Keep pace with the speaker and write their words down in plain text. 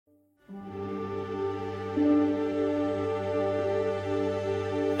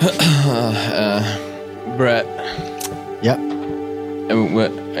Brett. Yep.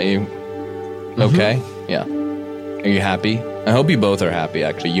 What, are you okay? Yeah. Are you happy? I hope you both are happy,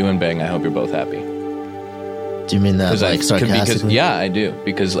 actually. You and Bang, I hope you're both happy. Do you mean that like sarcastically? Yeah, I do.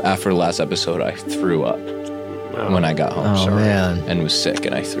 Because after the last episode, I threw up when I got home. Oh, man. And was sick,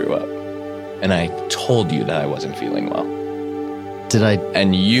 and I threw up. And I told you that I wasn't feeling well. Did I?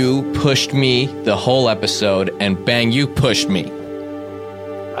 And you pushed me the whole episode, and Bang, you pushed me.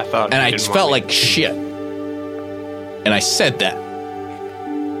 I thought, and I felt like shit. And I said that.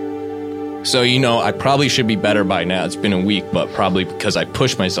 So, I probably should be better by now. It's been a week, but probably because I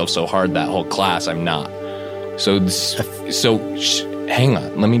pushed myself so hard that whole class, I'm not. So hang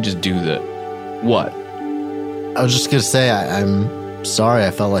on. Let me just do what? I was just going to say, I'm sorry.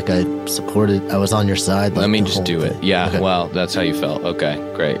 I felt like I was on your side. Let me just do it. Yeah, okay. Well, that's how you felt. Okay,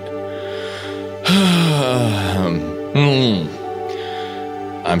 great.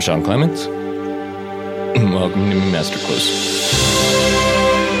 I'm Sean Clements. Welcome to Master Close.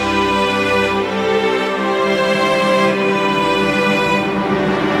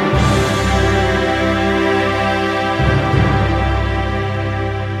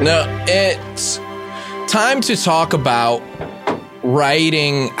 Now, it's time to talk about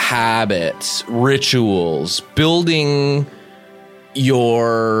writing habits, rituals, building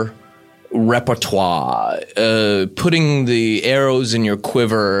your repertoire, putting the arrows in your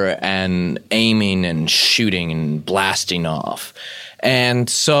quiver and aiming and shooting and blasting off. And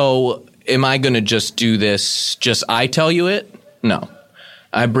so, am I going to just do this, I tell you it? No.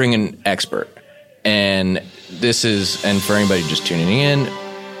 I bring an expert. And and for anybody just tuning in,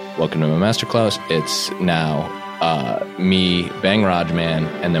 welcome to my masterclass. It's now me, Bang Rajman,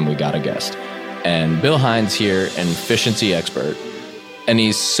 and then we got a guest. And Bill Hines here, an efficiency expert. And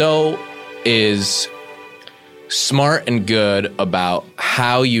he is smart and good about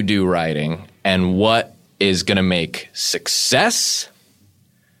how you do writing and what is going to make success.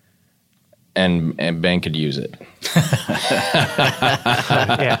 And Bang could use it.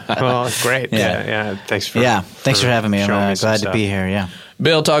 Yeah, well, great. Yeah. Thanks for having me. I'm glad to be here. Yeah.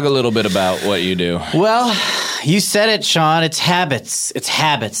 Bill, talk a little bit about what you do. Well, you said it, Sean. It's habits. It's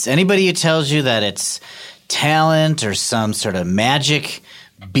habits. Anybody who tells you that it's talent or some sort of magic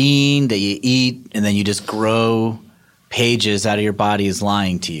bean that you eat and then you just grow pages out of your body is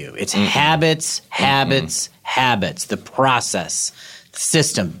lying to you. It's habits. The process, the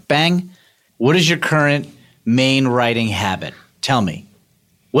system. Bang. What is your current main writing habit? Tell me.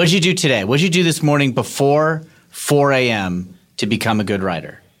 What did you do today? What did you do this morning before 4 a.m. to become a good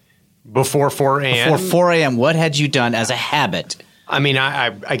writer? Before 4 a.m.? Before 4 a.m., what had you done as a habit? I mean,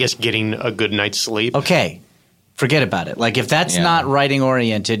 I guess getting a good night's sleep. Okay. Forget about it. Like, if that's not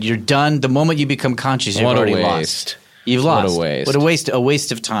writing-oriented, you're done. The moment you become conscious, you've already lost. You've lost. What a waste. What a waste. A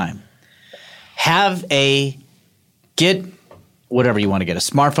waste of time. Get whatever you want to get, a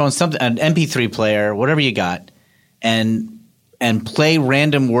smartphone, something, an MP3 player, whatever you got, and play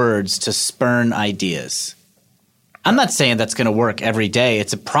random words to spurn ideas. I'm not saying that's going to work every day.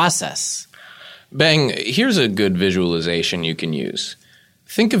 It's a process. Bang, here's a good visualization you can use.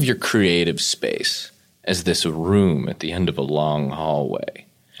 Think of your creative space as this room at the end of a long hallway.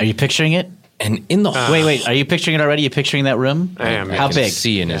 Are you picturing it? And in the wait, are you picturing it already? Are you picturing that room? I am. How big?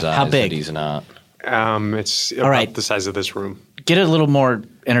 See in his eyes How big? that he's not. It's about the size of this room. Get a little more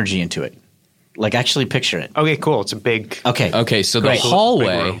energy into it. Like, actually picture it. Okay, cool. It's a big... Okay, so the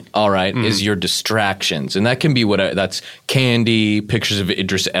hallway, all right, is your distractions. And that can be that's candy, pictures of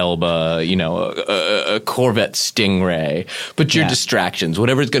Idris Elba, a Corvette Stingray. But your distractions,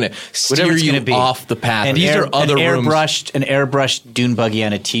 whatever's going to steer you off the path. And these are other rooms. An airbrushed dune buggy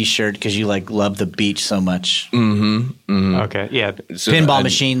on a T-shirt because you, love the beach so much. Okay, yeah. So, pinball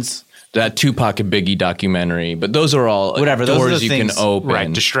machines. That Tupac and Biggie documentary, but those are all doors you can open.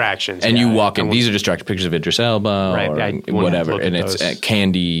 Right, distractions. And you walk in. These are distracted pictures of Idris Elba or whatever. And it's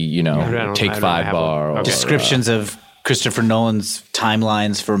candy, Take 5 bar. Or, descriptions of Christopher Nolan's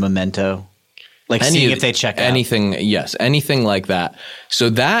timelines for Memento. Like seeing if they check out. Anything like that. So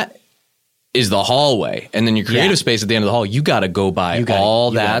that is the hallway. And then your creative space at the end of the hall, you got to go by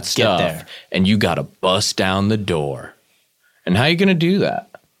all that stuff. And you got to bust down the door. And how are you going to do that?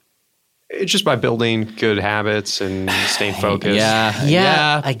 It's just by building good habits and staying focused.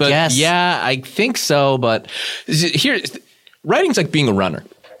 I guess. Yeah, I think so. But writing's like being a runner.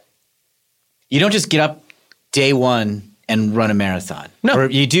 You don't just get up day one and run a marathon. No. Or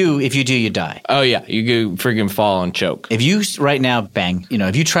you do. If you do, you die. Oh, yeah. You go friggin' fall and choke. If you right now, Bang,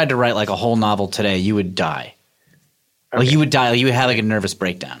 if you tried to write like a whole novel today, you would die. Okay. Like you would die. Like you would have like a nervous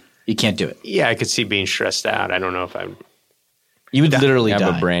breakdown. You can't do it. Yeah, I could see being stressed out. I don't know if I would. You would literally have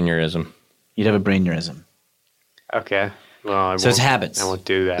die. a brain aneurysm. You'd have a brain aneurysm. Okay. Well, So it's habits. I won't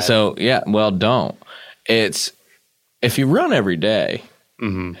do that. So yeah, well, don't. It's if you run every day.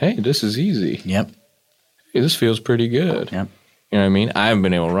 Hey, this is easy. Yep. Hey, this feels pretty good. Yep. You know what I mean? I haven't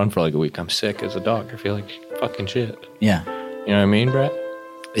been able to run for like a week. I'm sick as a dog. I feel like fucking shit. Yeah. You know what I mean, Brett?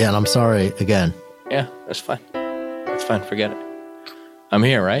 Yeah, and I'm sorry again. Yeah, that's fine. That's fine. Forget it. I'm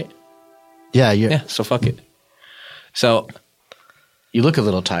here, right? Yeah, you're. Yeah. So fuck it. So, You look a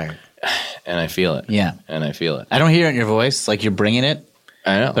little tired. and I feel it. Yeah. And I feel it. I don't hear it in your voice, like you're bringing it,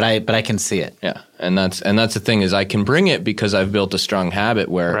 I know. but I can see it. Yeah, and that's the thing is I can bring it because I've built a strong habit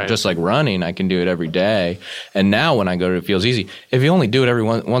where Right. just like running, I can do it every day. And now when I go to it feels easy. If you only do it every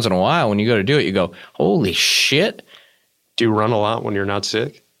once in a while, when you go to do it, you go, holy shit. do you run a lot when you're not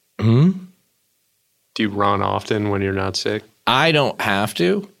sick? Hmm? Do you run often when you're not sick? I don't have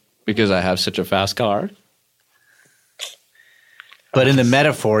to because I have such a fast car. But in the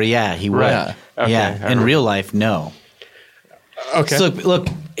metaphor, yeah, he would. Right. Okay. Yeah. In real life, no. Okay. So look,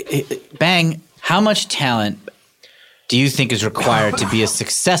 Bang, how much talent do you think is required to be a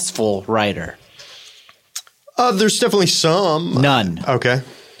successful writer? There's definitely some. None. Okay.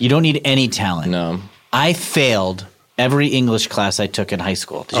 You don't need any talent. No. I failed every English class I took in high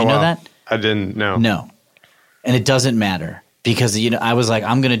school. Did you know that? I didn't know. No. And it doesn't matter because I was like,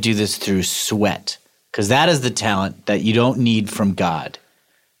 I'm going to do this through sweat because that is the talent that you don't need from God.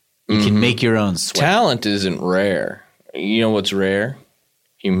 You can make your own sweat. Talent isn't rare. You know what's rare?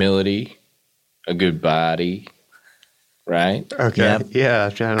 Humility, a good body, right? Okay. Yep. Yeah.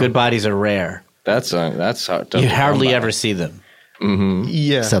 I don't- Good bodies are rare. That's hard. You hardly ever see them.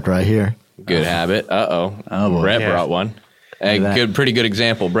 Yeah. Except right here. Good habit. Oh, boy. Brett Yeah. brought one. Hey, Look at that. pretty good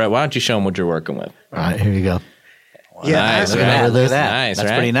example. Brett, why don't you show them what you're working with? All right, here you go. Yeah. Nice, Look at right? that. Look at that. Nice, That's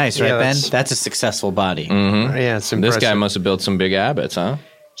right? pretty nice, right, Yeah, Ben? that's- That's a successful body. Yeah. It's This impressive. guy must have built some big habits, huh?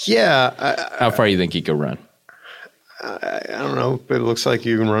 Yeah. How far do you think he could run? I don't know. But it looks like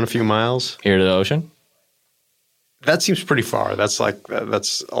you can run a few miles. Here to the ocean? That seems pretty far. That's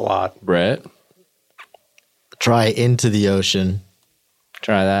a lot. Brett, Try into the ocean.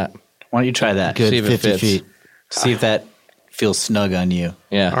 try that. Why don't you try that? Good See if it 50 fits. feet. See if that feels snug on you.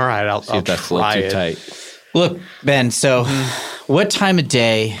 Yeah. All right. I'll See if that floats try too it. tight. Look, Ben, so what time of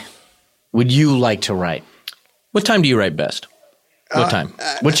day would you like to write? What time do you write best? What time?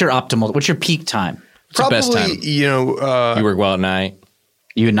 What's your peak time? What's the best Probably, time? you You work well at night?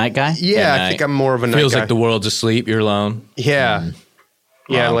 You a night guy? yeah, At I think night. I'm more of a night Feels guy. like the world's asleep. You're alone. Yeah.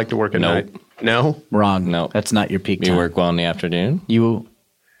 Yeah, I Wrong. like to work at Nope. night. No? Wrong. No. That's not your peak You time. work well in the afternoon? You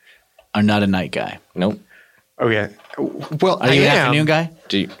are not a night guy. Nope. Okay. Well, Are you I an am. afternoon guy?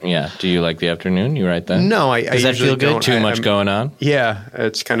 Do you like the afternoon? You write then? No, I Does that usually feel good? don't. Too much I'm- going on? Yeah,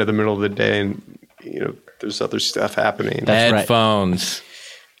 it's kind of the middle of the day, and there's other stuff happening. That's right. Headphones.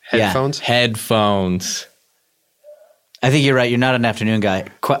 Headphones. Headphones. I think you're right. You're not an afternoon guy.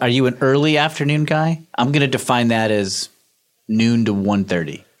 Are you an early afternoon guy? I'm going to define that as noon to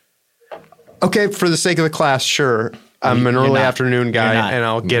 1:30. Okay, for the sake of the class, sure. I'm an You're early not. afternoon guy, You're not. and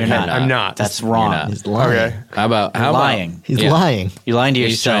I'll get You're head. not. I'm not. That's wrong. not. He's lying. Okay. How about lying. He's Yeah. lying. You're lying to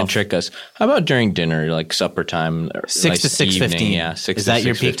He's trying yourself. to trick us. How about during dinner, like supper time, or 6 to like 6:15. evening? Yeah, 6 Is to that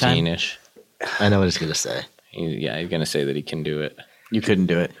your peak time? 6:15-ish. I know what he's going to say. He's going to say that he can do it. You couldn't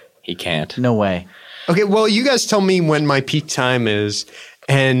do it. He can't. No way. Okay, well, you guys tell me when my peak time is,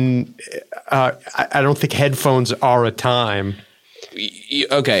 and I don't think headphones are a time.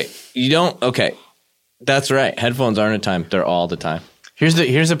 Okay, you don't. Okay, that's right. Headphones aren't a time; they're all the time. Here's the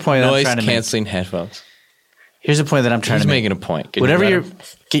point that I'm Noise trying to make. canceling headphones. Here's the point that I'm trying He's to make. making a point. Can Whatever you you're, let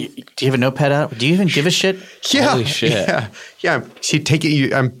him? do you have a notepad out? Do you even give a shit? Yeah, Holy shit. yeah. See, take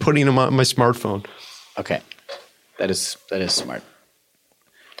it. I'm putting them on my smartphone. Okay, that is smart.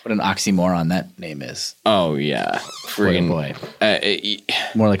 What an oxymoron that name is. Oh yeah, friggin' boy. Uh,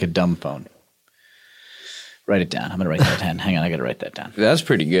 More like a dumb phone. Write it down. I'm gonna write that down. Hang on, I gotta write that down. that's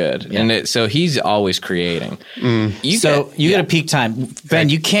pretty good. Yeah. And so he's always creating. You So get- you got a peak time, Ben.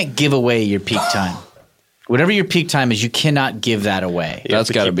 You can't give away your peak time. Whatever your peak time is, you cannot give that away. You have that's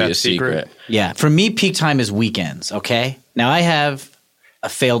to got to keep be that a secret. Yeah. For me, peak time is weekends, okay? Now, I have a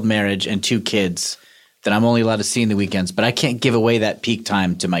failed marriage and 2 kids that I'm only allowed to see in the weekends, but I can't give away that peak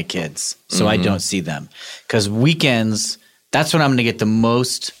time to my kids, so I don't see them. Because weekends, that's when I'm going to get the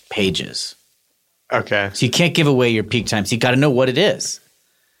most pages. Okay. So you can't give away your peak time. So you got to know what it is.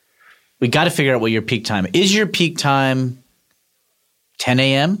 We got to figure out what your peak time is. Is your peak time 10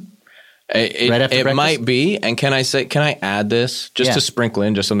 a.m.? It, Right after it breakfast? might be. And can I add this just Yeah. to sprinkle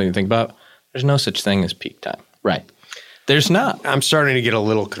in just something to think about? There's no such thing as peak time. Right. There's not. I'm starting to get a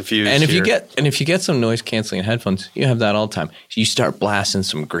little confused. And if here. you get some noise canceling headphones, you have that all the time. You start blasting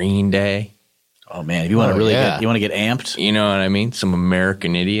some Green Day. Oh man, if you want to really yeah. you want to get amped. You know what I mean? Some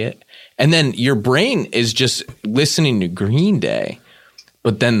American Idiot. And then your brain is just listening to Green Day,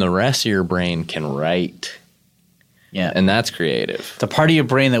 but then the rest of your brain can write. Yeah, And that's creative. the part of your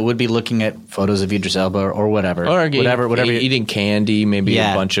brain that would be looking at photos of Idris Elba or whatever, Or whatever. eating candy, maybe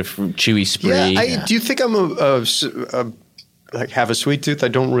Yeah. a bunch of chewy spree. Do you think I'm like have a sweet tooth? I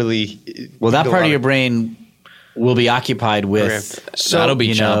don't really. Well, that eat a part lot of your brain will be occupied with Okay. So, that'll be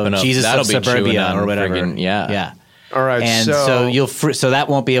chomping up. Jesus That'll of be chewing Suburbia on or whatever. friggin- yeah. All right, And so- so that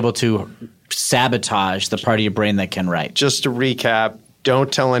won't be able to sabotage the part of your brain that can write. Just to recap,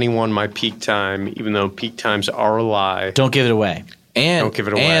 don't tell anyone my peak time, even though peak times are a lie. Don't give it away. And Don't give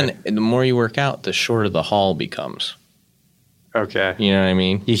it away. And the more you work out, the shorter the haul becomes. Okay. You know what I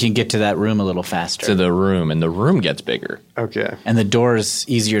mean? You can get to that room a little faster. To the room, and the room gets bigger. Okay. And the door is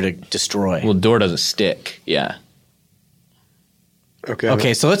easier to destroy. Well, the door doesn't stick. Yeah. Okay.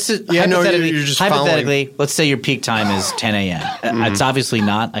 Okay, so let's Yeah, no, hypothetically, you're just hypothetically let's say your peak time is 10 a.m. It's obviously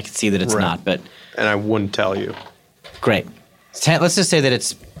not. I can see that it's Right. not, but And I wouldn't tell you. great. Let's just say that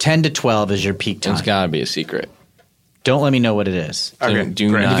it's 10 to 12 is your peak time. It's got to be a secret. Don't let me know what it is. Okay. Do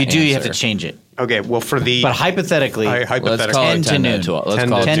great. not If you do, you have to answer. change it. Okay. Well, for the But hypothetically, I- Let's hypothetical. call 10 it to 10 noon. to 12. Let's 10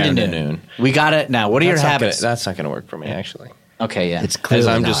 call to it 10 to 10 to noon. noon. We got it now. What are your That's not gonna- habits? that's not going to work for me, actually. Okay, yeah. It's Because clearly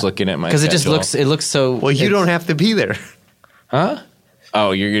I'm just not. looking at my Because it just schedule. looks so. well, you don't have to be there. Huh?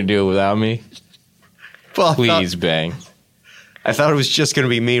 Oh, you're going to do it without me? Well, Please, Bang. I thought it was just going to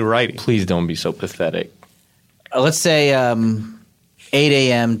be me writing. Please don't be so pathetic. Let's say 8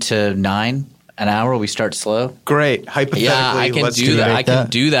 a.m. to 9, an hour. We start slow. Great. Hypothetically, Yeah, I can let's do that. that. I can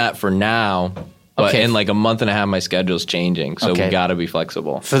do that for now. But Okay. in like a month and a half, my schedule's changing. So Okay. we got to be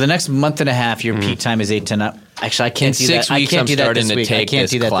flexible. For the next month and a half, your peak time is 8 to 9. Actually, I can't In do 6 that. weeks, I can't I'm do that starting this to week. I take can't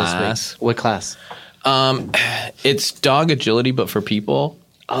this do that class. this week. What class? It's dog agility, but for people.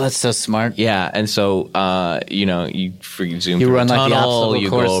 Oh, that's so smart. Yeah, and so you zoom You through run a like the tunnel, obstacle you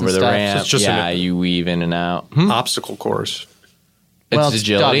course go over and the stuff. ramp. So it's just yeah, an- you weave in and out. Obstacle course. Well, It's it's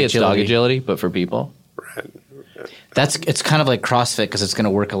agility. dog It's dog agility. agility, but for people. It's kind of like CrossFit because it's going to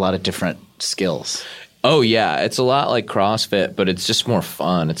work a lot of different skills. Oh yeah, it's a lot like CrossFit, but it's just more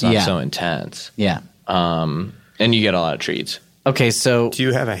fun. It's not Yeah. so intense. Yeah. And you get a lot of treats. Okay, so Do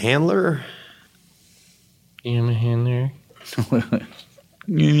you have a handler? You have a hand there,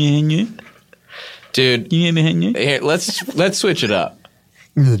 dude. Here, let's switch it up.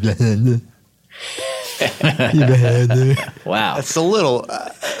 wow. It's a little.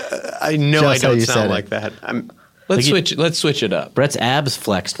 I know Just I how don't you said sound it. like that. Let's switch it up. Brett's abs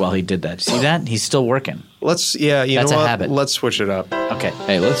flexed while he did that. See that? He's still working. Let's. Yeah. You That's know a what? habit. Let's switch it up. Okay.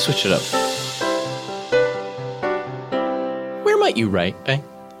 Hey, let's switch it up. Where might you write, Bang?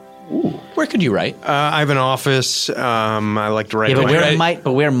 Where could you write? I have an office. I like to write. Yeah, but my-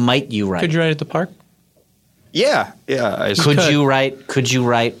 where might you write? Could you write at the park? Yeah. Yeah. Could you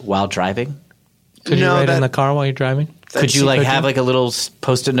write while driving? Could you No, write in that- the car while you're driving? Could you have like a little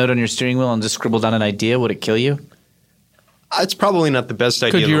post-it note on your steering wheel and just scribble down an idea? Would it kill you? It's probably not the best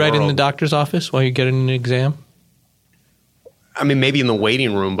idea. Could you in the write in the world. doctor's office while you're getting an exam? I mean, maybe in the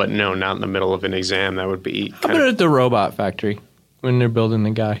waiting room, but no, not in the middle of an exam. That would be. How about at the robot factory when they're building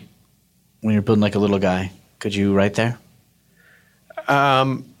the guy? When you're building like a little guy, could you write there?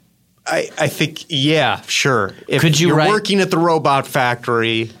 I think, yeah, sure. If Could you you're write- working at the robot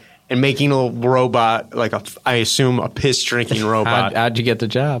factory and making a robot, like I assume a piss drinking robot. How'd you get the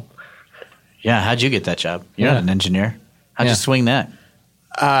job? Yeah. How'd you get that job? You're Yeah. not an engineer. How'd Yeah. you swing that?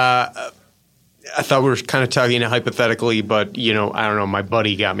 I thought we were kind of talking hypothetically, but I don't know. My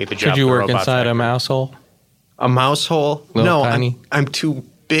buddy got me the job. Could you at the work robot inside a factory. mouse hole? A mouse hole? Little No, tiny? I'm too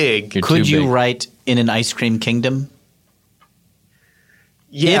big. You're Could too you big. write in an ice cream kingdom?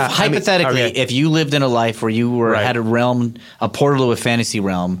 Yeah, If hypothetically, okay. if you lived in a life where you Right. had a portal to a fantasy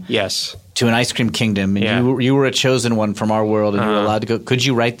realm Yes. to an ice cream kingdom, and Yeah. you were a chosen one from our world, and you were allowed to go, could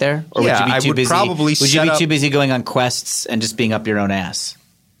you write there, or Yeah, would you I be too would busy? probably would you set be up- too busy going on quests and just being up your own ass?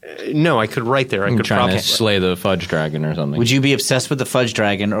 No, I could write there. I I'm could trying probably. to slay the fudge dragon or something. Would you be obsessed with the fudge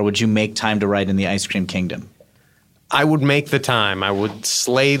dragon, or would you make time to write in the ice cream kingdom? I would make the time. I would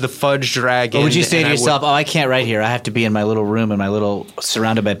slay the fudge dragon. Or would you say and to I would- yourself, "Oh, I can't write here. I have to be in my little room and my little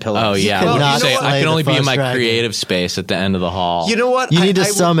surrounded by pillows." Oh yeah, could What would not you say? slay I can the only be in fudge my dragon. creative space at the end of the hall. You know what? You need to I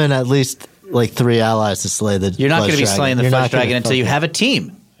would- summon at least like 3 allies to slay the. You're not going to be slaying the You're fudge not gonna dragon until you fucking- have a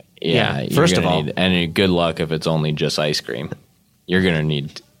team. Yeah, Yeah, you're first of gonna all. and good luck if it's only just ice cream. You're gonna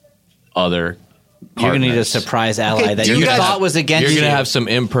need other You're going to need a partners. surprise ally that you you guys- thought was against You're you. going to have some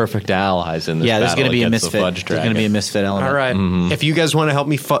imperfect allies in this yeah, there's battle going to be a against misfit. the Fudge There's going to be a Dragon. misfit element. All right. If you guys want to help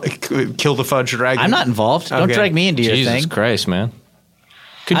me kill the fudge dragon, I'm not involved. Don't Okay. drag me into your Jesus thing. Christ, man.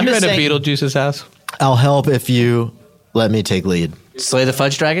 Could I'm you just write a saying- Beetlejuice's house? I'll help if you let me take lead. Slay the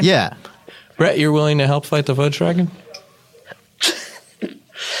fudge dragon? Yeah. Brett, you're willing to help fight the Fudge Dragon?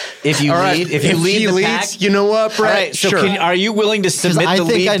 If you lead, if you lead he the leads, pack. you know what, All Brett? right. So sure. are you willing to 'Cause submit the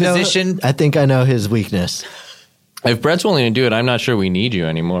lead position? I think I know his weakness. If Brett's willing to do it, I'm not sure we need you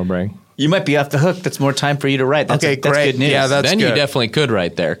anymore, Brett. You might be off the hook. That's more time for you to write. That's Okay, that's great. good news. Yeah, that's Then you good. definitely could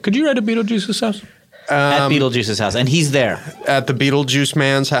right there. Could you write a Beetlejuice's house? at Beetlejuice's house, and he's there. At the Beetlejuice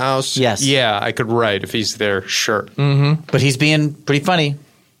man's house? Yes. Yeah, I could write if he's there, sure. But he's being pretty funny.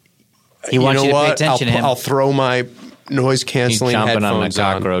 He wants know you to pay what? attention to him. I'll throw my noise He's canceling chomping on a headphones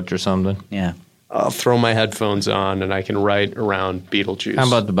on. cockroach or something. Yeah. I'll throw my headphones on and I can write around Beetlejuice. How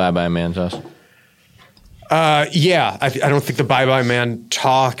about the Bye Bye Man's house? Yeah, I don't think the Bye Bye Man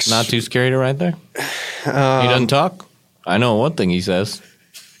talks. Not too scary to write there? He doesn't talk? I know one thing he says.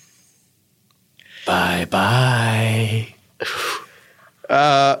 Bye bye.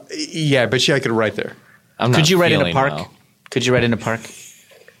 Yeah, but yeah, I could write there. I'm Could not you write in a feeling park? well. Could you write in a park?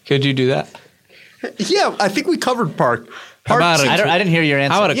 Could you do that? Yeah, I think we covered park. How about Parks- a- I didn't hear your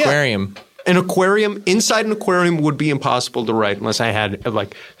answer. How about Yeah. aquarium? An aquarium, inside an aquarium would be impossible to write unless I had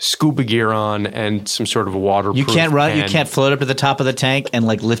like scuba gear on and some sort of waterproof. You can't run. You pen. can't float up to the top of the tank and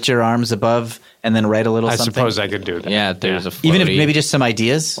like lift your arms above and then write a little I something. suppose I could do that. Yeah, there's a Even if floaty. maybe just some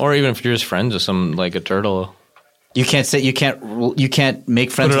ideas. Or even if you're just friends with some, like a turtle. You can't say you can't make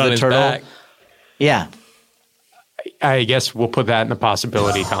friends Put it with on a his turtle. back. Yeah. I guess we'll put that in the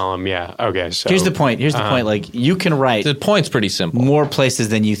possibility column. Yeah. Okay. So Here's the point. Here's the point. Like you can write The point's pretty simple. more places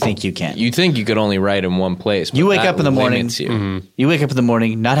than you think you can. You think you could only write in one place. But You wake that up in the morning. limits You. You wake up in the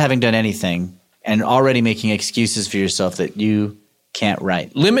morning not having done anything and already making excuses for yourself that you can't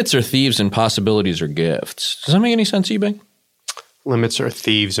write. Limits are thieves and possibilities are gifts. Does that make any sense to you, Ben? limits are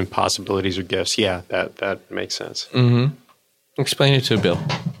thieves and possibilities are gifts. Yeah, that makes sense. Explain it to Bill.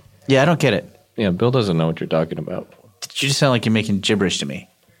 Yeah, I don't get it. Yeah, Bill doesn't know what you're talking about. You just sound like you're making gibberish to me.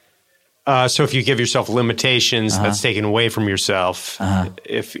 So if you give yourself limitations, that's taken away from yourself.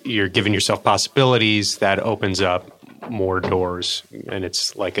 If you're giving yourself possibilities, that opens up more doors, and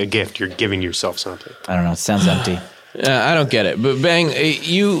it's like a gift. You're giving yourself something. I don't know. It sounds empty. I don't get it. But Bang,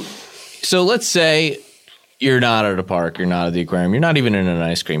 you. So let's say you're not at a park, you're not at the aquarium, you're not even in an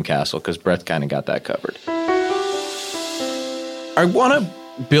ice cream castle because Brett kind of got that covered. I want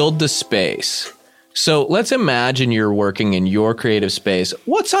to build the space. So let's imagine you're working in your creative space.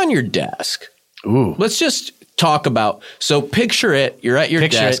 What's on your desk? Ooh. Let's just talk about. So picture it. You're at your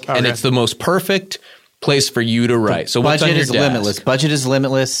Picture desk, it. and Okay. it's the most perfect place for you to write. So what's on Budget your is desk? limitless. Budget is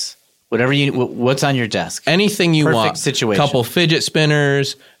limitless. Whatever you. What's on your desk? Anything you Perfect want. situation. Couple fidget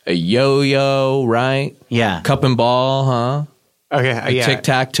spinners, a yo-yo, right? Yeah. Cup and ball, huh? Okay, yeah.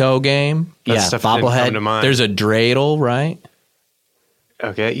 Tic-tac-toe game. That Yeah. stuff didn't come Bobblehead. to mind. There's a dreidel, right?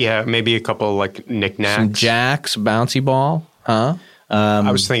 Okay, yeah, maybe a couple like Some knickknacks. jacks, bouncy ball, huh?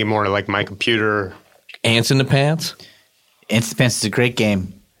 I was thinking more like my computer. Ants in the pants. Instant Pants is a great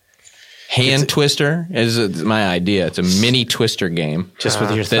game. Hand twister is my idea. It's a mini twister game. Just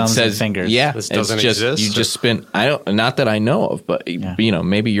with your that thumbs says, and fingers. Yeah, This it's doesn't just, exist, You or- just spin. I don't. Not that I know of, but you know,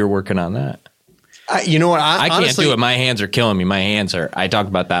 maybe you're working on that. You know what? I can't honestly, do it. My hands are killing me. My hands are. I talked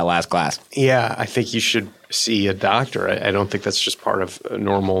about that last class. Yeah, I think you should see a doctor. I don't think that's just part of a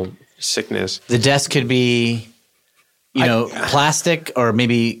normal sickness. The desk could be, plastic or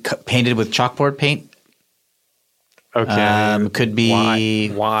maybe painted with chalkboard paint. Okay, Could be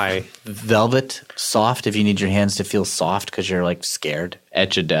why? velvet, soft if you need your hands to feel soft because you're like scared.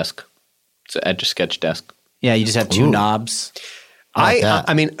 Etch a desk. It's an etch a sketch desk. Yeah, you just have two knobs. like that.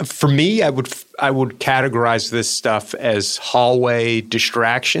 I mean, for me, I would categorize this stuff as hallway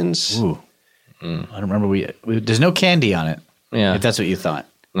distractions. Ooh. I don't remember. We there's no candy on it. Yeah. If that's what you thought.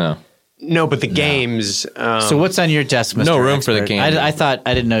 No. No, but the games. So what's on your desk, Mr. No room for the Expert? candy. I thought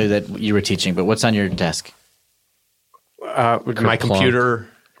I didn't know that you were teaching, but what's on your desk? My computer.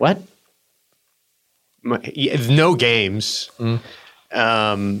 What? No games.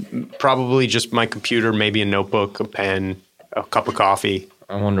 Probably just my computer, maybe a notebook, a pen, a cup of coffee.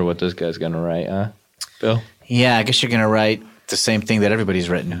 I wonder what this guy's gonna write, huh? Bill? Yeah, I guess you're gonna write the same thing that everybody's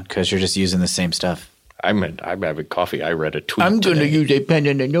written because you're just using the same stuff. I'm having coffee. I read a tweet. today. use a pen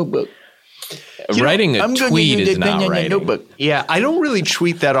and a notebook. Writing a tweet is not writing. Yeah, I don't really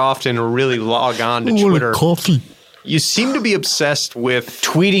tweet that often or really log on to Twitter. Coffee. You seem to be obsessed with.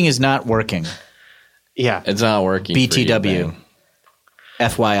 Tweeting is not working. Yeah. It's not working. for you, BTW. man.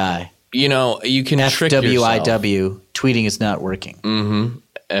 FYI. you know, you can trick yourself. FWIW, tweeting is not working.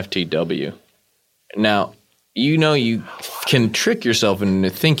 FTW. Now, you know you can trick yourself into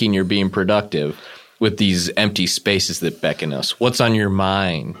thinking you're being productive with these empty spaces that beckon us. What's on your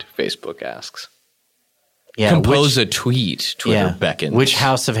mind? Facebook asks. Yeah, Compose a tweet. Twitter beckons. Which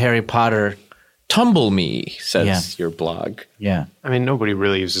house of Harry Potter? Tumble me, says your blog. Yeah. I mean, nobody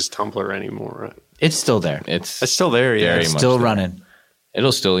really uses Tumblr anymore. It's still there. It's still there, yeah. very It's much still there. running.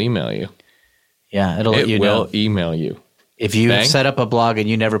 It'll still email you. Yeah, it'll let It you will know. email you. If you Bang. set up a blog and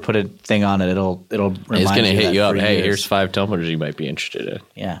you never put a thing on it, it'll remind It's going to you hit that you up. for Hey, years. here's 5 Tumblrs you might be interested in.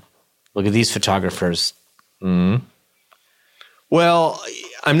 Yeah. Look at these photographers. Well,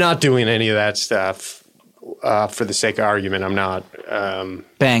 I'm not doing any of that stuff for the sake of argument. I'm not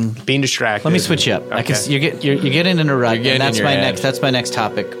Bang. being distracted. Let me switch you up. I can, you're getting in a rut. You're getting And that's in your my head. that's my next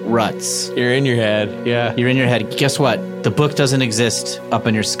topic. Ruts. You're in your head. Yeah. You're in your head. Guess what? The book doesn't exist up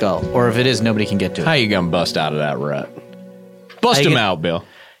in your skull. Or if it is, nobody can get to it. How you going to bust out of that rut? Bust you him get- out, Bill.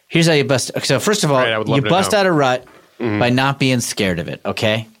 Here's how you bust. So first of all, Right, I would love you to bust know. out a rut by not being scared of it.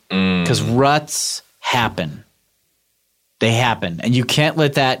 Okay, because ruts happen. They happen, and you can't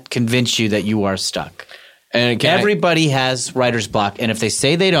let that convince you that you are stuck. And Everybody has writer's block, and if they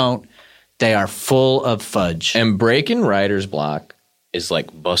say they don't, they are full of fudge. and breaking writer's block is like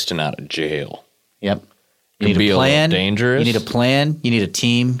busting out of jail. Yep. You Can need be a a little plan. dangerous. You need a plan. You need a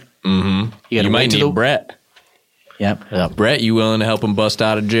team. Mm-hmm. You might need Brett. Yep. Brett, you willing to help him bust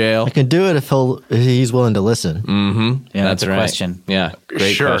out of jail? I can do it if he's willing to listen. Yeah, that's a right. question. Yeah,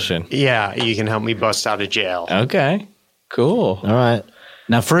 great Sure. question. Yeah, you can help me bust out of jail. Okay, cool. All right.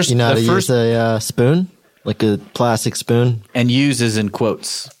 Now, first, You know how the to first use a spoon? Like a plastic spoon? and uses in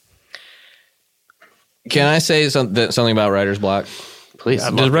quotes. Can I say something about writer's block? Please.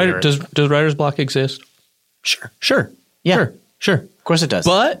 I'd love to hear it. Does writer's block exist? Sure. Yeah. Sure. Of course it does.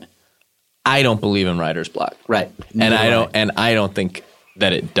 But I don't believe in writer's block. right. And Neither do I don't think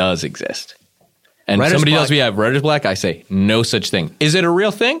that it does exist. And Writer's somebody block- tells me I have writer's block, I say no such thing. Is it a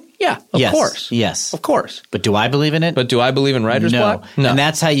real thing? Yeah, of Yes. course. Yes. Of course. But do I believe in it? But do I believe in writer's no. block? No. And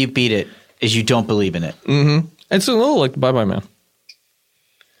that's how you beat it, is you don't believe in it. It's a little like the Bye Bye Man.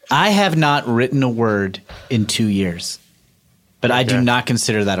 I have not written a word in 2 years, but I do Okay. not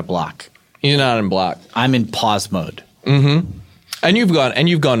consider that a block. He's not in block. I'm in pause mode. And you've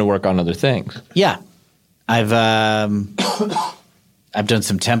gone to work on other things. Yeah. I've I've done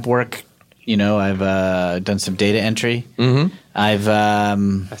some temp work. You know, I've done some data entry. Mm-hmm. I've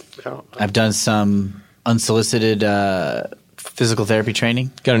done some unsolicited physical therapy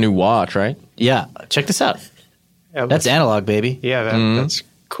training. Got a new watch, right? Yeah, check this out. Yeah, That's analog, baby. yeah, that's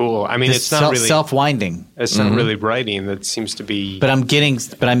cool. I mean, This it's not really self-winding, it's not really writing. That seems to be. but I'm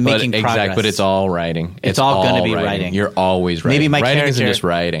making progress. But it's all writing. It's all gonna be writing. You're always writing. Maybe my writing character isn't just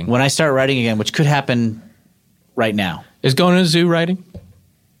writing. When I start writing again, which could happen right now. Is going to the zoo writing?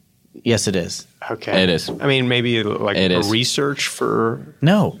 Yes, it is. okay. It is. I mean, maybe like It a is. research for.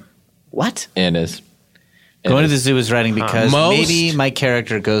 No. What? It is. It Going to is. the zoo is writing because Most- maybe my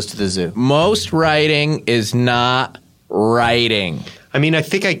character goes to the zoo. Most writing is not writing. I mean, I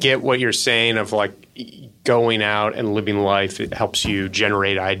think I get what you're saying of like going out and living life. It helps you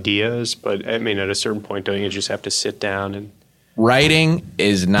generate ideas, but I mean, at a certain point, don't you just have to sit down and? Writing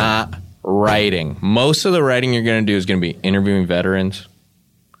is not writing. Most of the writing you're going to do is going to be interviewing veterans,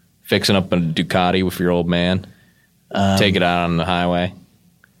 fixing up a Ducati with your old man, take it out on the highway,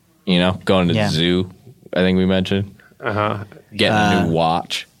 you know, going to Yeah. the zoo, I think we mentioned, getting a new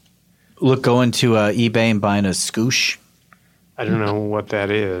watch. Look, going to eBay and buying a scoosh. I don't know what that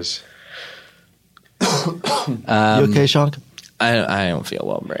is. You okay, Sean? I don't feel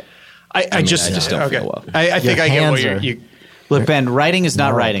well, Brett. I just don't okay. feel well. I think Your I get what hands you're. are- You, Look, Ben, writing is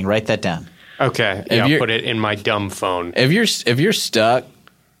not writing. Write that down. okay, yeah, I'll you're- put it in my dumb phone. If you're stuck,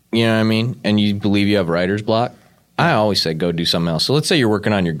 you know what I mean, and you believe you have writer's block, I always say go do something else. So let's say you're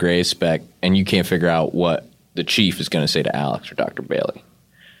working on your grade spec and you can't figure out what the chief is going to say to Alex or Dr. Bailey.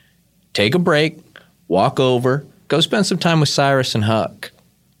 Take a break, walk over, go spend some time with Cyrus and Huck.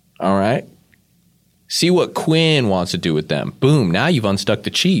 All right? See what Quinn wants to do with them. Boom, now you've unstuck the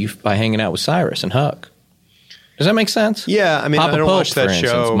chief by hanging out with Cyrus and Huck. Does that make sense? Yeah, I mean, Papa I don't Pope, watch that for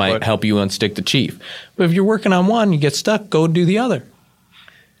instance, show, might but- help you unstick the chief. But if you're working on one, you get stuck, go do the other.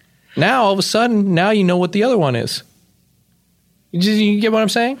 Now, all of a sudden, now you know what the other one is. You get what I'm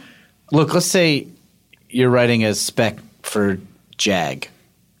saying? Look, let's say you're writing a spec for JAG,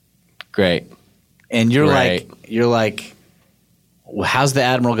 Great. and you're Right. like, well, how's the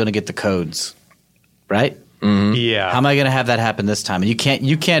admiral going to get the codes, right? Yeah, How am I going to have that happen this time? And you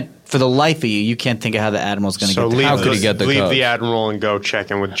can't for the life of you can't think of how the Admiral's going to So get the leave, How codes. could he get the leave codes? the Admiral and go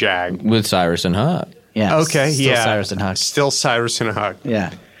check in with Jag. With Cyrus and Huck. Yeah. Okay, Still yeah. Cyrus and Huck. Still Cyrus and Huck.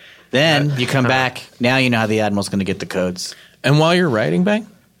 Yeah. Then you come back. Now you know how the Admiral's going to get the codes. And while you're writing, Bang,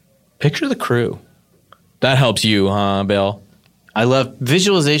 picture the crew. That helps you, huh, Bill? I love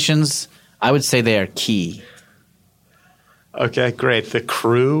visualizations. I would say they are key. Okay, great. The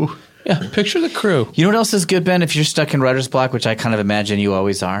crew. Yeah, picture the crew. You know what else is good, Ben? If you're stuck in writer's block, which I kind of imagine you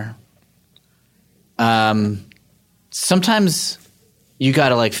always are, sometimes you got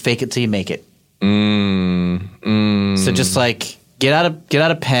to like fake it till you make it. So just like get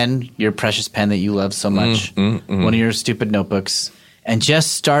out a pen, your precious pen that you love so much, one of your stupid notebooks, and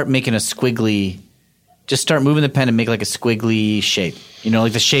just start making a squiggly. Just start moving the pen and make like a squiggly shape. You know,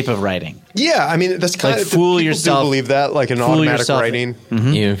 like the shape of writing. Yeah, I mean that's kind Like of fool people yourself- do believe that, like an fool automatic yourself- writing.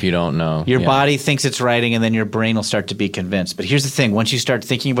 Even if you don't know. Your Yeah. body thinks it's writing, and then your brain will start to be convinced. But here's the thing: once you start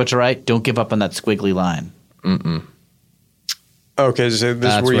thinking about to write, don't give up on that squiggly line. Okay, so this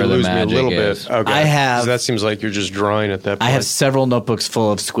That's is where you where the lose me a magic little is. bit. Okay, I have- So that seems like you're just drawing at that point. I have several notebooks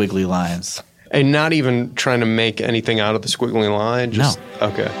full of squiggly lines. and not even trying to make anything out of the squiggly line. Just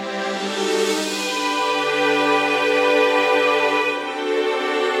okay.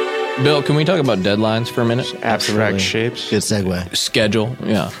 Bill, can we talk about deadlines for a minute? Abstract Absolutely. shapes. Good segue. Schedule,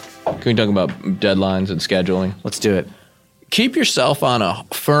 yeah. Can we talk about deadlines and scheduling? Let's do it. Keep yourself on a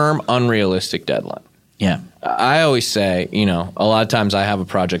firm, unrealistic deadline. Yeah. I always say, you know, a lot of times I have a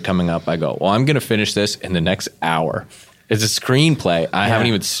project coming up. I go, well, I'm going to finish this in the next hour. It's a screenplay. I haven't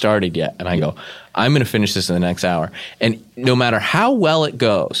even started yet. And I go, I'm going to finish this in the next hour. And no matter how well it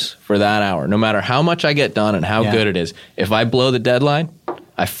goes for that hour, no matter how much I get done and how Yeah. good it is, if I blow the deadline,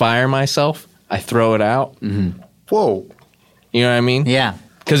 I fire myself, I throw it out. Whoa. You know what I mean? Yeah.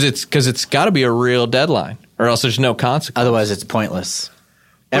 Because it's got to be a real deadline or else there's no consequence. Otherwise, it's pointless.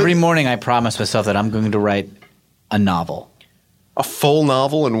 Every morning, I promise myself that I'm going to write a novel. A full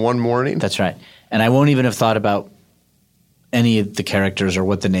novel in one morning? That's right. And I won't even have thought about any of the characters or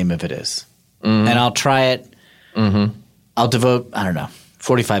what the name of it is. And I'll try it. I'll devote, I don't know,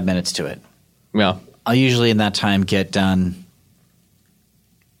 45 minutes to it. Yeah. I'll usually in that time get done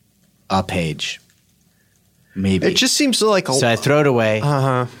a page. Maybe. It just seems like a So I throw it away and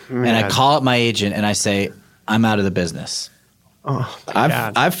I man. call up my agent and I say, I'm out of the business.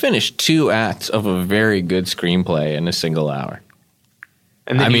 I've finished 2 acts of a very good screenplay in a single hour.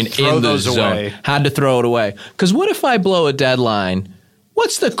 And then I mean, you throw in the those zone. away. Had to throw it away. Because what if I blow a deadline?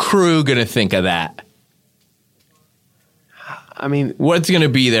 What's the crew going to think of that? I mean, What's going to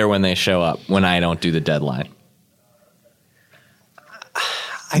be there when they show up when I don't do the deadline?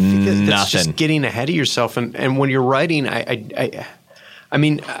 I think that's Nothing. just getting ahead of yourself. And when you're writing, I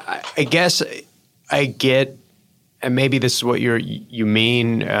mean, I guess I get, and maybe this is what you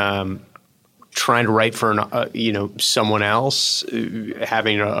mean, trying to write for someone else,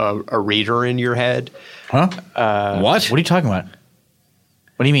 having a reader in your head. Huh? What? What are you talking about?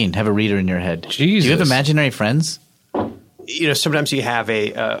 What do you mean, have a reader in your head? Do you have Jesus. imaginary friends? You know, sometimes you have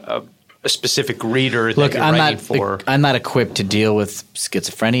a specific reader that Look, you're I'm writing not, for. I'm not equipped to deal with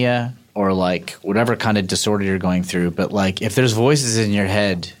schizophrenia or like whatever kind of disorder you're going through. But like, if there's voices in your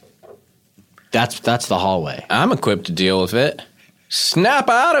head, that's the hallway. I'm equipped to deal with it. Snap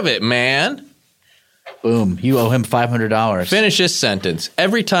out of it, man. Boom! You owe him $500. Finish this sentence.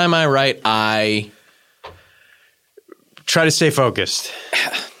 Every time I write, I... Try to stay focused.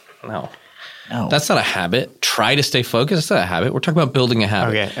 No. No. That's not a habit. Try to stay focused. That's not a habit. We're talking about building a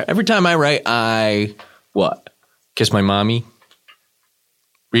habit. Okay. Every time I write, I what? Kiss my mommy.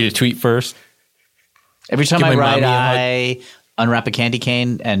 Read a tweet first. Every time Give I my write, mommy a I unwrap a candy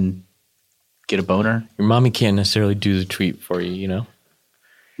cane and get a boner. Your mommy can't necessarily do the tweet for you. You know.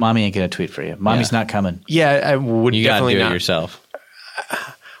 Mommy ain't gonna tweet for you. Mommy's Yeah. not coming. Yeah, I would You got to definitely do it not. yourself.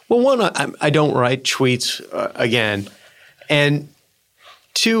 Well, one, I don't write tweets again, and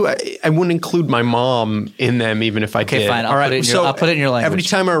two, I wouldn't include my mom in them, even if I Okay, did. fine. I'll put it in your language. Every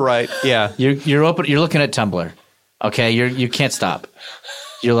time I write, yeah, You're open. You're looking at Tumblr. Okay, you can't stop.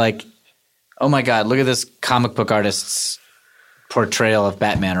 You're like, oh my god, look at this comic book artist's portrayal of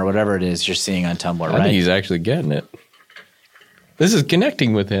Batman or whatever it is you're seeing on Tumblr, I think right? he's actually getting it. This is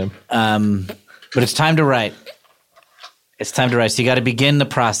connecting with him. But it's time to write. It's time to write. So you got to begin the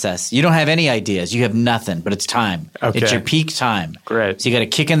process. You don't have any ideas. You have nothing, but it's time. Okay. It's your peak time. Great. So you got to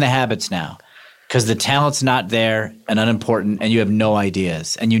kick in the habits now because the talent's not there and unimportant and you have no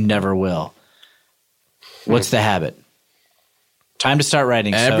ideas and you never will. What's the habit? Time to start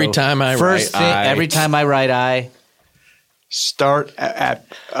writing. Every time I first write, thing, I- every time I write, I start at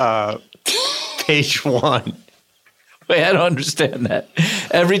page 1. wait. I don't understand that.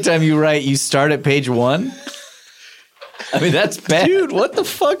 Every time you write, you start at page 1? I mean, that's bad. Dude, what the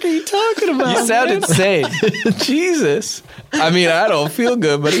fuck are you talking about? You sound insane. Jesus. I mean, I don't feel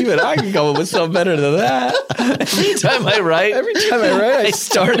good, but even I can come up with something better than that. Every time I write, I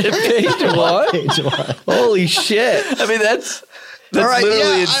start at page 1. Page 1. Holy shit. I mean, that's All right,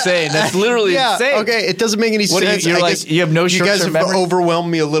 literally yeah, insane. That's literally insane. Okay, it doesn't make any What do sense. you're I like, guess you have no You guys short-term have memory? overwhelmed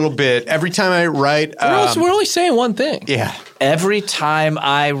me a little bit. Every time I write, We're only saying one thing. yeah. Every time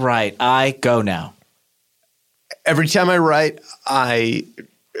I write, I go now. Every time I write, I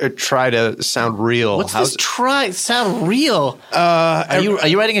try to sound real. What's this sound real? Are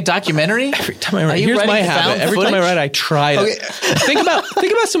you writing a documentary? Every time I Are write, you here's writing my habit. found Every time I footage? write, I try to think about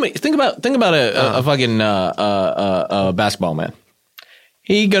somebody. Think about a fucking basketball man.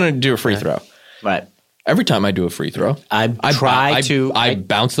 He gonna do a free throw. Right. Every time I do a free throw, I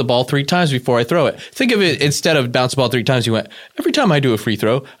bounce the ball 3 times before I throw it. Think of it, instead of bounce the ball 3 times, you went, every time I do a free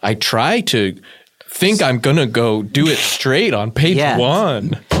throw, I try to think I'm going to go do it straight on page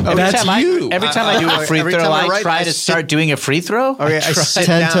 1. That's you. Every time I do a free every throw, time I I write, try I to sit- start doing a free throw. Okay, I sit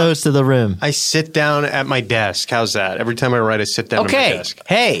 10 down. toes to the rim. I sit down at my desk. How's that? Every time I write, I sit down at my Okay. desk.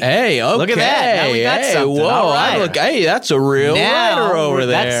 Hey. Hey, okay. Look at that. Now we got hey, something. Whoa, All right. hey, that's a real writer over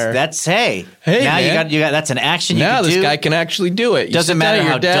there. That's hey. Hey, now man. you got that's an action you now can this do. guy can actually do it. You Doesn't sit down matter at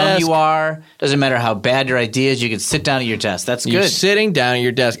your how dumb desk. you are. Doesn't matter how bad your idea is. You can sit down at your desk. That's You're good. sitting down at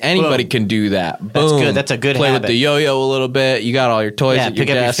your desk. Anybody Boom. can do that. Boom. That's good. That's a good Play habit. with the yo-yo a little bit. You got all your toys Yeah, at your pick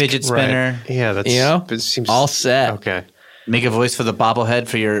up your desk. fidget spinner. Yeah, that's You know? It seems All set. Okay. Make a voice for the bobblehead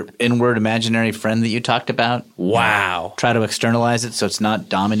for your inward imaginary friend that you talked about. Wow. Try to externalize it so it's not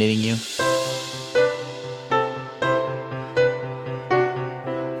dominating you.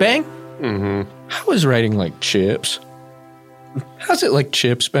 Bang? Mm-hmm. How is writing like chips? How's it like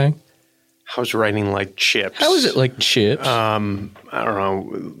chips, Bang? I was writing like chips. How is it like chips? I don't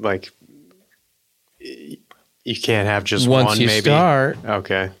know. Like, you can't have just Once one, you maybe. start.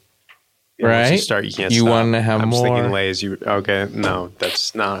 Okay. Yeah, Right? Once you start, you can't You stop. want to have I'm more. thinking Lay's. Okay. No,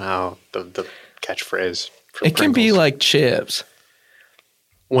 that's not how the catchphrase for It can be Pringles. like chips.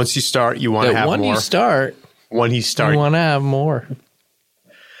 Once you start, you want to That have when more. you start, When you start. you want to have more.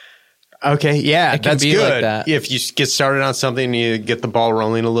 Okay, yeah, It can that's be good. like that. If you get started on something, you get the ball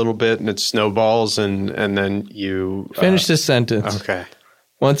rolling a little bit, and it snowballs, and then you Finish this sentence. Okay.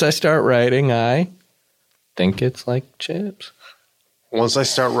 Once I start writing, I think it's like chips. Once I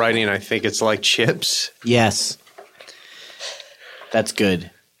start writing, I think it's like chips. Yes. That's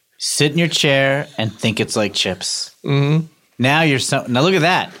good. Sit in your chair and think it's like chips. Mm-hmm. Now now look at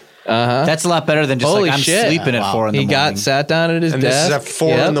that. Uh-huh. That's a lot better than just Holy like I'm shit. sleeping at 4 in the He morning. got sat down at his And desk. this is at 4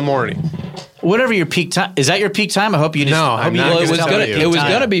 Yep. in the morning. Whatever your peak time is. That your peak time? I hope you just. No, I hope I'm you not Well, didn't it was tell me gonna your it was peak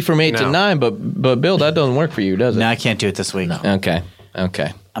time. gonna be from 8 to No. 9, but Bill, that doesn't work for you, does it? No, I can't do it this week. No. Okay.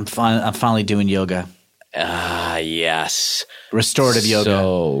 I'm finally doing yoga. Ah, yes. Restorative yoga.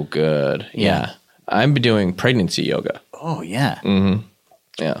 So good. Yeah. I'm doing pregnancy yoga. Oh yeah.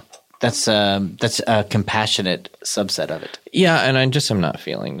 Yeah. That's a compassionate subset of it. Yeah, and I'm not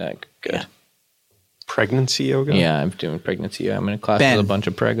feeling that good. Yeah. Pregnancy yoga? Yeah, I'm doing pregnancy yoga. I'm in a class Ben. with a bunch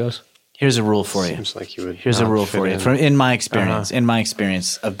of pregos. Here's a rule for you. Seems like you would. Here's a not rule fit for you. in. From in my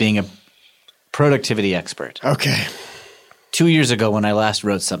experience of being a productivity expert. Okay. 2 years ago, when I last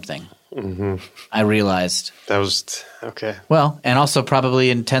wrote something, I realized, That was okay. well, and also probably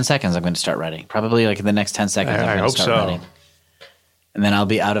in 10 seconds, I'm going to start writing. Probably like in the next 10 seconds, I'm I going to hope start so. writing. And then I'll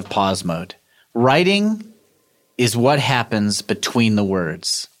be out of pause mode. Writing is what happens between the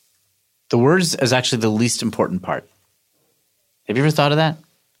words. The words is actually the least important part. Have you ever thought of that?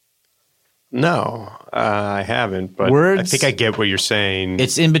 No, I haven't. But Words- I think I get what you're saying.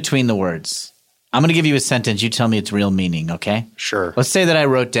 It's in between the words. I'm going to give you a sentence. You tell me its real meaning, okay? Sure. Let's say that I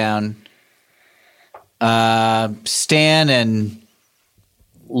wrote down Stan and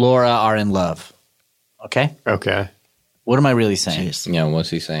Laura are in love. Okay? Okay. What am I really saying? Jeez. Yeah, what's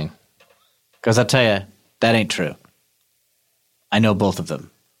he saying? Because I'll tell you, that ain't true. I know both of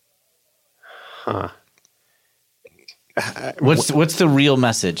them. Huh. What's the real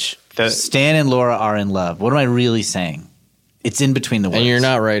message? That- Stan and Laura are in love. What am I really saying? It's in between the words. And you're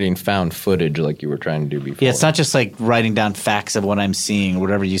not writing found footage like you were trying to do before. Yeah, it's not just like writing down facts of what I'm seeing or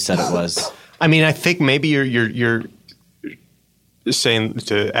whatever you said it was. I mean, I think maybe you're saying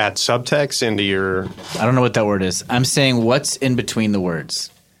to add subtext into your. I don't know what that word is. I'm saying what's in between the words.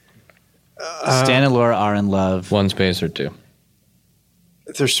 Stan and Laura are in love. one space or two.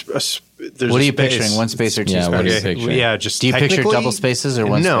 There's What are you picturing? One space or two Yeah, spaces? what are you picturing? Yeah, just Do you picture technically- double spaces or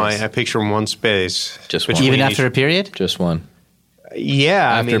one No, space? I picture one space. Just one. between Even each- after a period? Just one.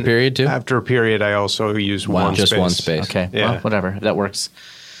 Yeah. After a period, too? After a period, I also use one Just space. one space. Okay, Yeah. well, whatever. That works.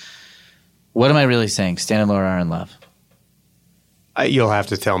 What am I really saying? Stan and Laura are in love. You'll have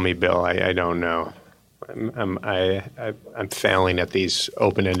to tell me, Bill. I don't know. I'm failing at these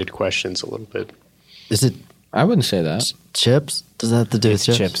open-ended questions a little bit. Is it I wouldn't say that. chips? Does that have to do with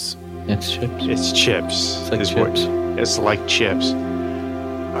chips? Chips. It's chips. It's chips. like chips. It's like chips.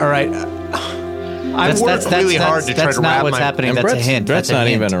 All right. I've worked That's really hard to try that's to not wrap what's my. happening. And That's Brett's, a hint. Brett's That's a not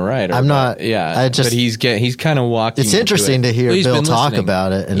hint. even a writer. I'm not- but yeah, I just- but he's kind of walking. It's interesting into to it. hear Well, he's Bill been talk listening.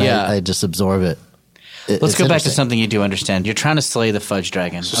 about it, and Yeah. I just absorb it. Let's It's go back to interesting. something you do understand. You're trying to slay the fudge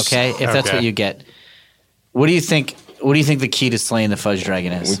dragon, okay? If that's Okay. what you get, what do you think? What do you think the key to slaying the fudge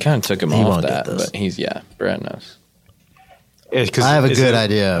dragon We is? kind of took him He off won't that, get this. but Brett knows. I have a good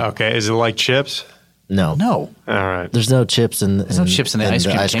idea. Okay, is it like chips? No, No, All right. There's no chips in. There's no chips in the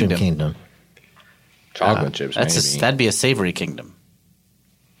ice cream kingdom. Chocolate chips, maybe. that'd be a savory kingdom.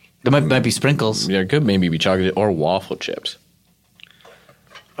 There might be sprinkles. There could maybe be chocolate or waffle chips.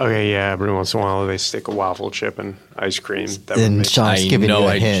 Okay, yeah. Every once in a while, they stick a waffle chip in ice cream. That would And make Sean's I giving know. you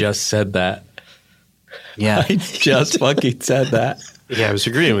a I hint. just said that. Yeah, I just fucking said that. Yeah, I was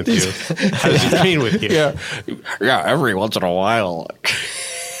agreeing with you. I was agreeing with you. Yeah. Every once in a while,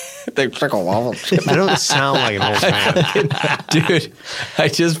 they stick a waffle chip. I don't sound like an old man. Dude, I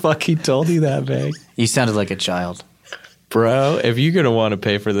just fucking told you that, man. you sounded like a child. Bro, if you're going to want to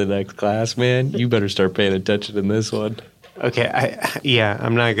pay for the next class, man, you better start paying attention in this one. Okay,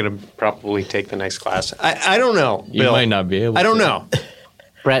 I'm not going to probably take the next class. I don't know, You Bill. might not be able I don't to. know.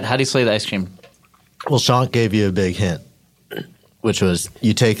 Brett, how do you slay the ice cream? Well, Sean gave you a big hint, which was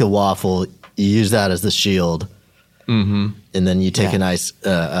you take a waffle, you use that as the shield, and then you take Yeah. a nice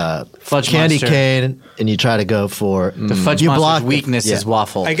Fudge candy monster. cane, and you try to go for The fudge you monster's block the- weakness yeah. is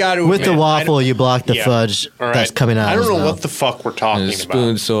waffle. I got to With the admit, waffle. You block the yeah. fudge All right. that's coming out. I of don't his know mouth. what the fuck we're talking And a spoon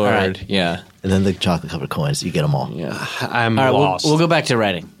about. sword. All right. Yeah. And then the chocolate covered coins. You get them all. Yeah. I'm All right, lost. we'll go back to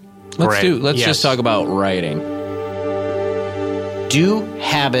writing. Let's Yes. just talk about writing. Do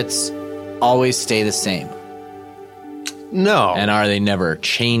habits always stay the same? No, And are they never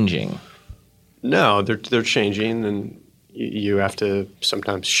changing? no, they're changing, and you have to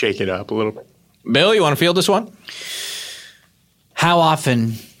sometimes shake it up a little. Bill, you want to field this one? How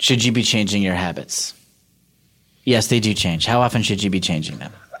often should you be changing your habits? Yes, they do change. How often should you be changing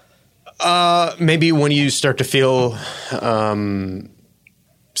them? Maybe when you start to feel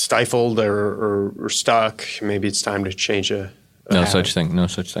stifled or stuck, maybe it's time to change a No habit. such thing. No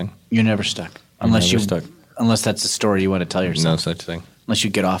such thing. You're never stuck. Unless never you stuck. Unless that's a story you want to tell yourself. No such thing. Unless you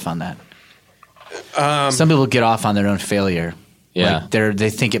get off on that. Some people get off on their own failure. Yeah. Like they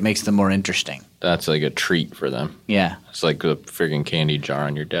think it makes them more interesting. That's like a treat for them. Yeah. It's like the friggin' candy jar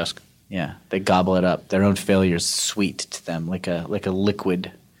on your desk. Yeah. They gobble it up. Their own failure is sweet to them, like a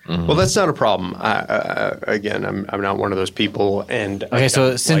liquid. Well, that's not a problem. Again, I'm not one of those people. And Okay, I so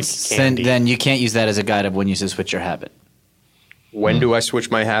don't since like candy. then you can't use that as a guide of when you should switch your habit. When do I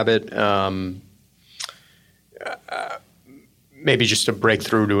switch my habit? Maybe just to break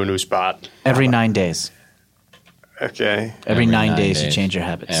through to a new spot. Every 9 days. Okay, Every 9 days you change your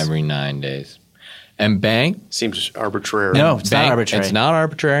habits. Every 9 days. And bang. seems arbitrary. No, it's bang, not arbitrary. It's not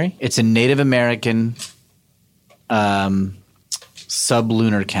arbitrary. It's a Native American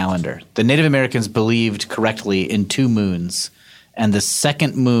sublunar calendar. The Native Americans believed correctly in 2 moons, and the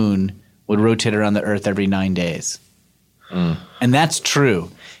second moon would rotate around the Earth every 9 days. And that's true.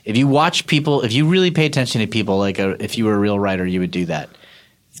 If you watch people, if you really pay attention to people, like if you were a real writer, you would do that.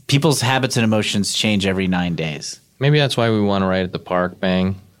 People's habits and emotions change every 9 days. Maybe that's why we want to write at the park,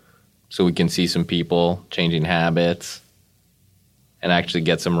 bang, so we can see some people changing habits and actually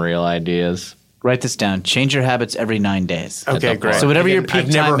get some real ideas. Write this down. Change your habits every 9 days. Okay, the great. park. So whatever your Again, peak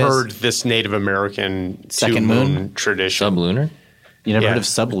I've never time is- heard this Native American Second two-moon moon? tradition. Sublunar? You never Yeah. heard of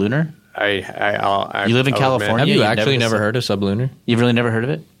sublunar? I You live in I'll California? Have Yeah, you you've actually never never heard of sublunar? You've really never heard of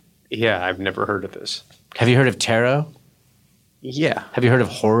it? admit- yeah, I've never heard of this. Have you heard of tarot? Yeah, Have you heard of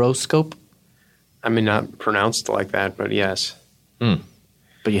horoscope? I mean not pronounced like that, but yes,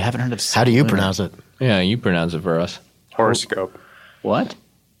 But you haven't heard of How do you sublunar. pronounce it? Yeah, you pronounce it for us. horoscope. What?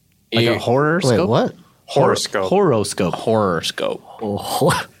 Like You- a horoscope? Wait, what? Horoscope. Horoscope. Horoscope.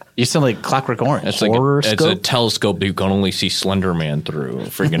 You sound like Clockwork Orange. It's like it's a Horoscope? telescope that you can only see Slender Man through. A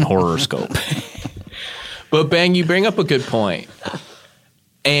freaking horoscope. But bang, you bring up a good point.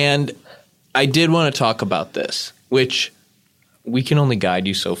 And I did want to talk about this, which we can only guide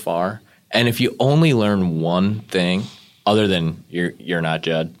you so far. And if you only learn one thing, other than you're not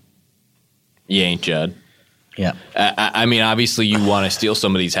Judd, you ain't Judd, Yeah. I mean, obviously, you want to steal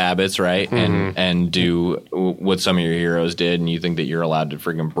some of these habits, right? And do what some of your heroes did, and you think that you're allowed to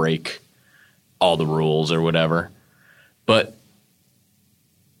freaking break all the rules or whatever. But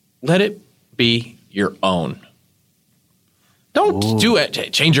let it be your own. Don't do it.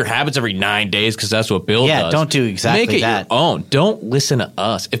 Change your habits every 9 days because that's what Bill does. Yeah, don't do exactly Make it that. your own. Don't listen to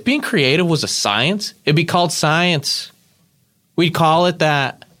us. If being creative was a science, it'd be called science. We'd call it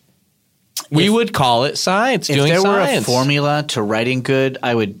that. We would call it science. If doing there science. were a formula to writing good,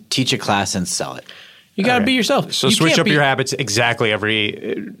 I would teach a class and sell it. You got to be yourself. So You switch can't up be- your habits exactly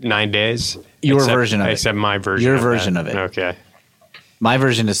every 9 days. Your version of it. Except my version. Your of version that. of it. Okay. My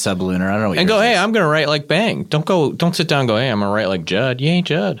version is sublunar. I don't know what and yours go, hey, is. I'm going to write like Bang. Don't sit down and go, hey, I'm going to write like Judd. You ain't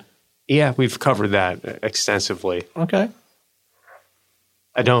Judd. Yeah, we've covered that extensively. Okay.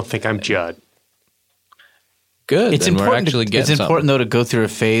 I don't think I'm Judd. Good. It's Then we're important. actually It's getting important though to go through a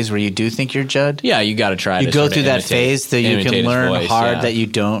phase where you do think you're Judd. Yeah, you got to try. You to go sort of through that imitate- phase that you imitate can his learn voice, hard yeah. that you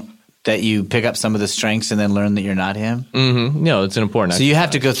don't. That you pick up some of the strengths and then learn that you're not him. No, it's an important. So you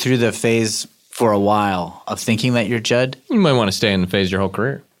have to go through the phase for a while of thinking that you're Judd, You might want to stay in the phase your whole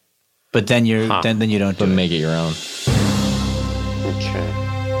career, but then you're then you don't do but it. make it your own. Okay.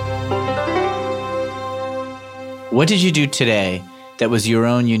 What did you do today that was your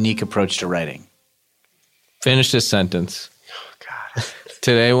own unique approach to writing? Finish this sentence.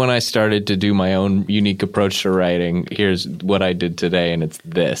 Today, when I started to do my own unique approach to writing, here's what I did today, and it's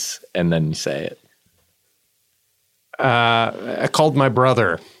this, and then you say it. I called my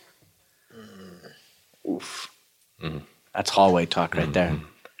brother. That's hallway talk right there.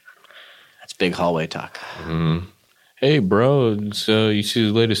 That's big hallway talk. Hey, bro, so you see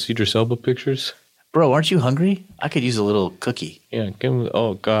the latest Idris Elba pictures? Bro, aren't you hungry? I could use a little cookie. Yeah, give me,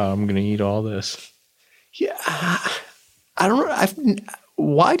 oh, God, I'm going to eat all this. Yeah, I don't know.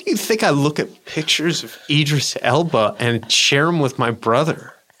 Why do you think I look at pictures of Idris Elba and share them with my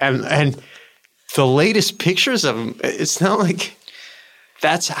brother? And the latest pictures of him, it's not like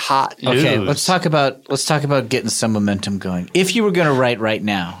that's hot news. Okay, let's talk about getting some momentum going. If you were going to write right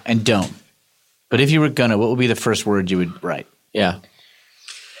now, and don't, but if you were going to, what would be the first word you would write? Yeah.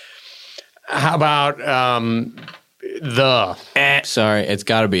 How about the? Sorry, it's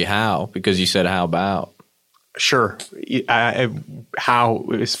got to be how, because you said how about. Sure. How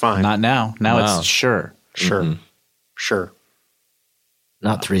is fine. Not now. Now Wow. it's sure. Sure. Sure.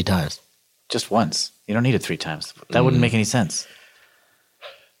 Not 3 times. Just once. You don't need it 3 times. That wouldn't make any sense.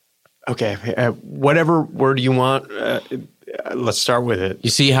 Okay. Whatever word you want, let's start with it. You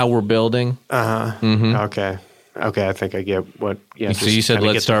see how we're building? Okay. Okay. I think I get what. Yeah. So you said kinda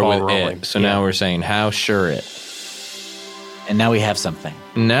let's get the start ball with rolling. it. So Yeah. now we're saying how sure it. And now we have something.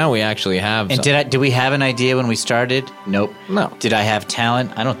 Now we actually have And did we have an idea when we started? Nope. No. Did I have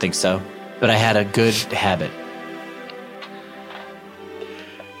talent? I don't think so. But I had a good habit.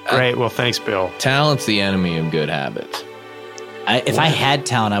 Great. Well, thanks, Bill. Talent's the enemy of good habits. If I had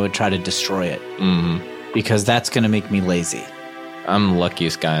talent, I would try to destroy it. Because that's going to make me lazy. I'm the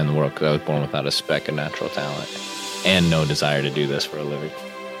luckiest guy in the world because I was born without a speck of natural talent and no desire to do this for a living.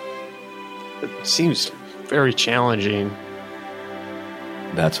 It seems very challenging.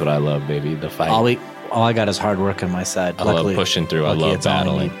 That's what I love, baby. The fight. All I got is hard work on my side. I Luckily, love pushing through. I lucky love it's all I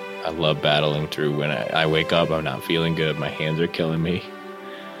battling. need. I love battling through. When I wake up, I'm not feeling good. My hands are killing me.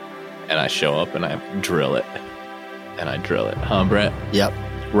 And I show up and I drill it. And I drill it. Huh, Brett? Yep.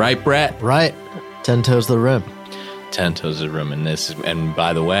 Right, Brett? Right. 10 toes to the rim. 10 toes of the room. And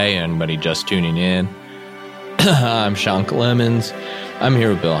by the way, anybody just tuning in, I'm Sean Clemens. I'm here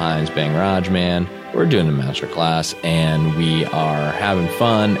with Bill Hines, Bang Raj Man. We're doing a master class and we are having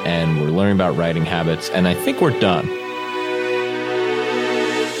fun and we're learning about writing habits. And I think we're done.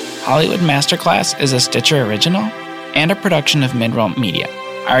 Hollywood Masterclass is a Stitcher original and a production of Midroll Media.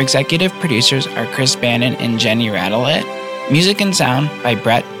 Our executive producers are Chris Bannon and Jenny Radelet. Music and sound by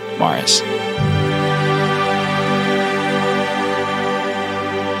Brett Morris.